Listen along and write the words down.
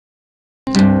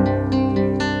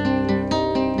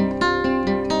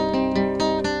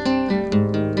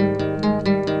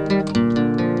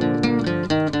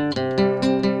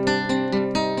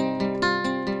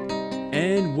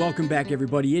back,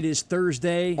 everybody. It is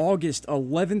Thursday, August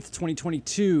 11th,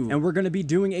 2022, and we're going to be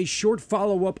doing a short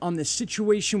follow-up on the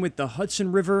situation with the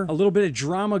Hudson River, a little bit of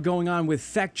drama going on with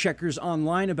fact checkers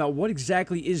online about what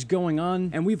exactly is going on,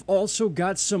 and we've also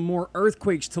got some more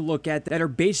earthquakes to look at that are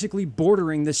basically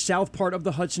bordering the south part of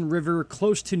the Hudson River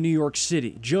close to New York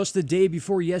City. Just the day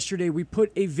before yesterday, we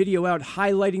put a video out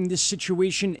highlighting this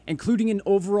situation, including an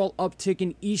overall uptick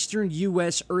in eastern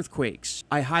U.S. earthquakes.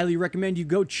 I highly recommend you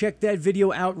go check that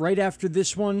video out right after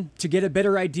this one to get a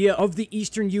better idea of the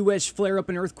eastern U.S.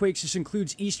 flare-up in earthquakes. This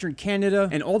includes eastern Canada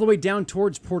and all the way down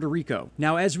towards Puerto Rico.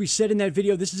 Now, as we said in that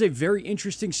video, this is a very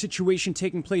interesting situation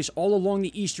taking place all along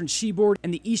the eastern seaboard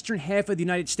and the eastern half of the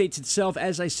United States itself.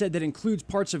 As I said, that includes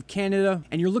parts of Canada,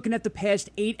 and you're looking at the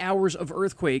past 8 hours of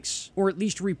earthquakes, or at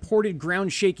least reported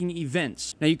ground-shaking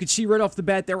events. Now, you can see right off the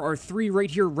bat, there are 3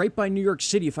 right here, right by New York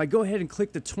City. If I go ahead and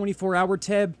click the 24-hour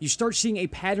tab, you start seeing a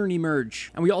pattern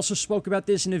emerge. And we also spoke about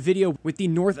this in a video with the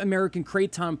North American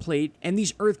Craton plate and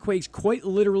these earthquakes quite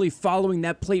literally following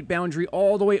that plate boundary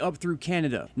all the way up through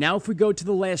Canada. Now, if we go to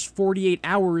the last 48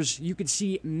 hours, you can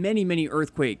see many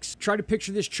earthquakes. Try to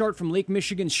picture this chart from Lake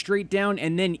Michigan straight down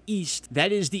and then east.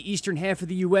 That is the eastern half of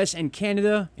the US and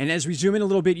Canada. And as we zoom in a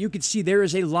little bit, you can see there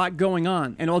is a lot going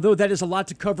on. And although that is a lot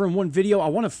to cover in one video, I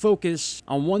want to focus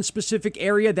on one specific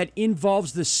area that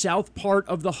involves the south part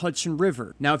of the Hudson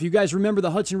River. Now, if you guys remember,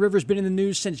 the Hudson River has been in the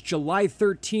news since July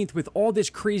 13th with all this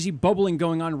crazy bubbling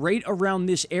going on right around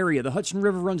this area. The Hudson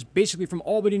River runs basically from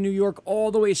Albany, New York, all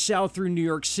the way south through New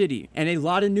York City. And a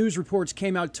lot of news reports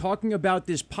came out talking about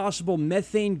this possible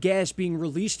methane gas being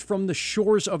released from the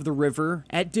shores of the river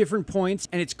at different points,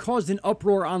 and it's caused an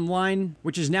uproar online,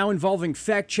 which is now involving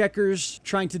fact checkers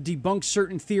trying to debunk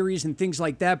certain theories and things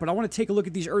like that. But I want to take a look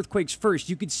at these earthquakes first.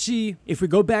 You can see, if we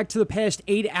go back to the past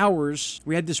 8 hours,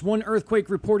 we had this one earthquake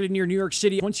reported near New York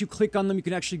City. Once you click on them, you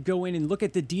can actually go in and look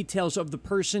at the details of the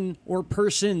person or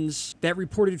persons that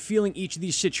reported feeling each of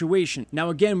these situations. Now,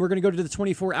 again, we're going to go to the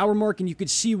 24-hour mark, and you could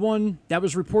see one that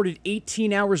was reported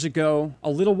 18 hours ago, a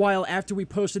little while after we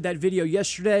posted that video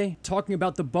yesterday, talking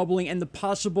about the bubbling and the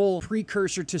possible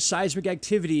precursor to seismic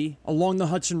activity along the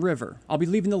Hudson River. I'll be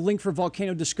leaving the link for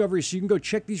Volcano Discovery so you can go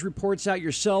check these reports out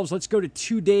yourselves. Let's go to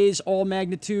 2 days, all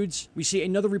magnitudes. We see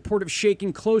another report of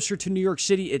shaking closer to New York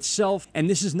City itself, and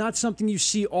this is not something you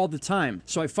see all the time.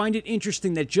 So I find it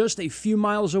interesting that just a few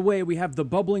miles away, we have the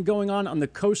bubbling going on the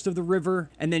coast of the river,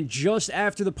 and then just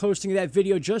after the posting of that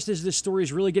video, just as this story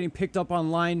is really getting picked up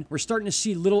online, we're starting to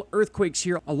see little earthquakes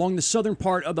here along the southern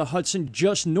part of the Hudson,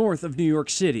 just north of New York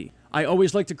City. I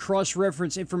always like to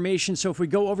cross-reference information, so if we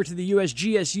go over to the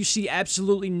USGS, you see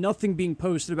absolutely nothing being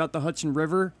posted about the Hudson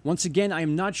River. Once again, I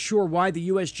am not sure why the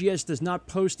USGS does not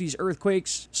post these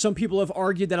earthquakes. Some people have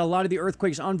argued that a lot of the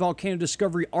earthquakes on Volcano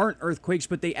Discovery aren't earthquakes,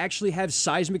 but they actually have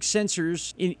seismic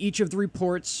sensors in each of the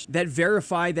reports that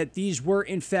verify that these were,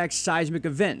 in fact, seismic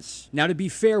events. Now, to be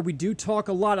fair, we do talk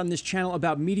a lot on this channel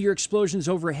about meteor explosions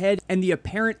overhead and the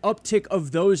apparent uptick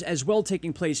of those as well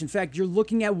taking place. In fact, you're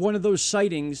looking at one of those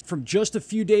sightings from just a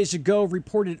few days ago,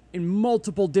 reported in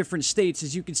multiple different states.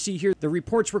 As you can see here, the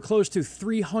reports were close to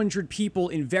 300 people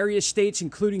in various states,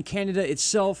 including Canada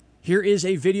itself. Here is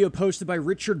a video posted by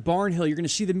Richard Barnhill. You're going to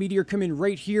see the meteor come in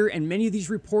right here, and many of these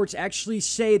reports actually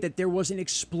say that there was an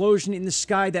explosion in the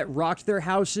sky that rocked their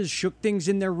houses, shook things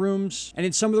in their rooms, and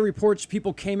in some of the reports,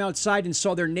 people came outside and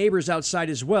saw their neighbors outside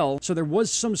as well. So there was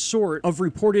some sort of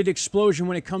reported explosion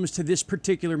when it comes to this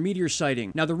particular meteor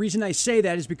sighting. Now, the reason I say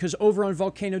that is because over on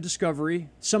Volcano Discovery,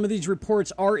 some of these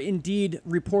reports are indeed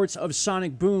reports of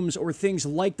sonic booms or things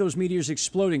like those meteors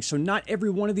exploding. So not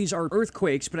every one of these are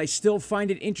earthquakes, but I still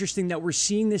find it interesting that we're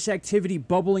seeing this activity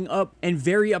bubbling up and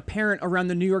very apparent around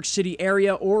the New York City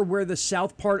area or where the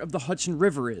south part of the Hudson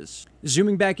River is.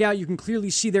 Zooming back out, you can clearly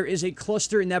see there is a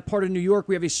cluster in that part of New York.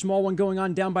 We have a small one going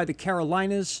on down by the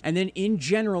Carolinas. And then in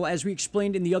general, as we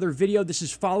explained in the other video, this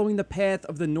is following the path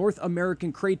of the North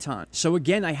American Craton. So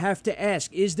again, I have to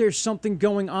ask, is there something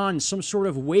going on, some sort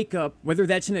of wake up, whether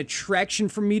that's an attraction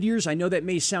for meteors? I know that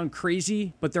may sound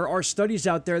crazy, but there are studies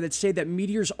out there that say that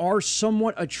meteors are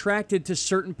somewhat attracted to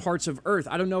certain parts of Earth.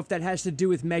 I don't know if that has to do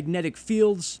with magnetic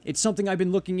fields. It's something I've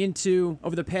been looking into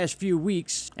over the past few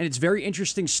weeks, and it's very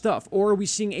interesting stuff. Or are we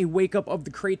seeing a wake up of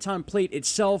the Craton plate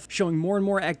itself, showing more and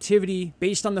more activity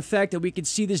based on the fact that we could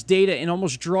see this data and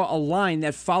almost draw a line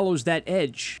that follows that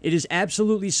edge? It is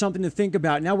absolutely something to think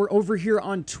about. Now we're over here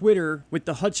on Twitter with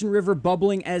the Hudson River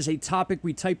bubbling as a topic.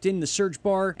 We typed in the search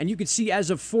bar, and you can see as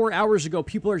of 4 hours ago,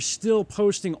 people are still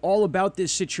posting all about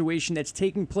this situation that's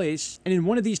taking place. And in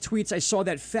one of these tweets, I saw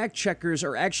that fact checkers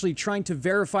are actually trying to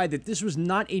verify that this was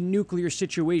not a nuclear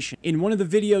situation. In one of the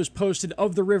videos posted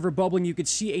of the river bubbling, you could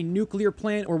see a nuclear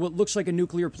plant, or what looks like a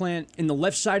nuclear plant, in the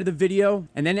left side of the video.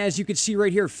 And then as you can see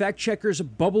right here, fact checkers,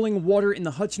 bubbling water in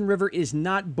the Hudson River is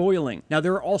not boiling. Now,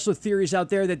 there are also theories out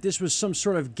there that this was some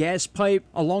sort of gas pipe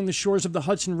along the shores of the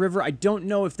Hudson River. I don't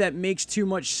know if that makes too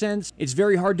much sense. It's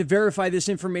very hard to verify this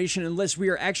information unless we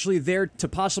are actually there to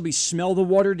possibly smell the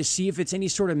water to see if it's any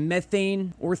sort of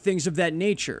methane or things of that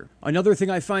nature. Another thing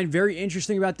I find very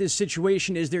interesting about this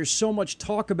situation is there's so much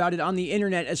talk about it on the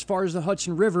internet as far as the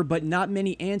Hudson River, but not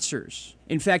many answers.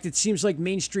 In fact, it seems like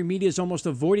mainstream media is almost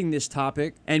avoiding this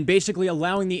topic and basically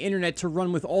allowing the internet to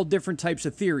run with all different types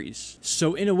of theories.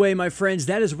 So in a way, my friends,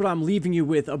 that is what I'm leaving you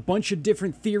with. A bunch of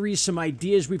different theories, some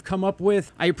ideas we've come up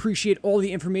with. I appreciate all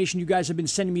the information you guys have been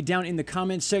sending me down in the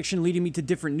comments section, leading me to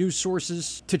different news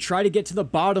sources to try to get to the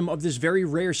bottom of this very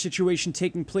rare situation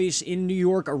taking place in New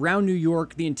York, around New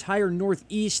York, the entire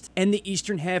Northeast, and the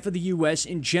eastern half of the US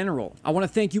in general. I want to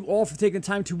thank you all for taking the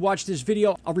time to watch this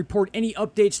video. I'll report any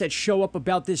updates that show up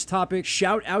about this topic.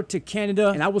 Shout out to Canada,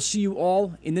 and I will see you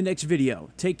all in the next video.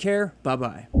 Take care.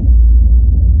 Bye-bye.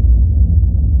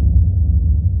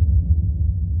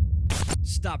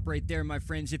 Stop right there, my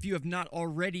friends. If you have not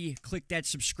already, click that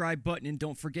subscribe button and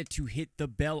don't forget to hit the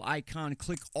bell icon.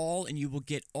 Click all and you will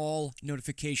get all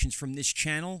notifications from this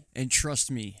channel. And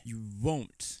trust me, you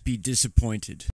won't be disappointed.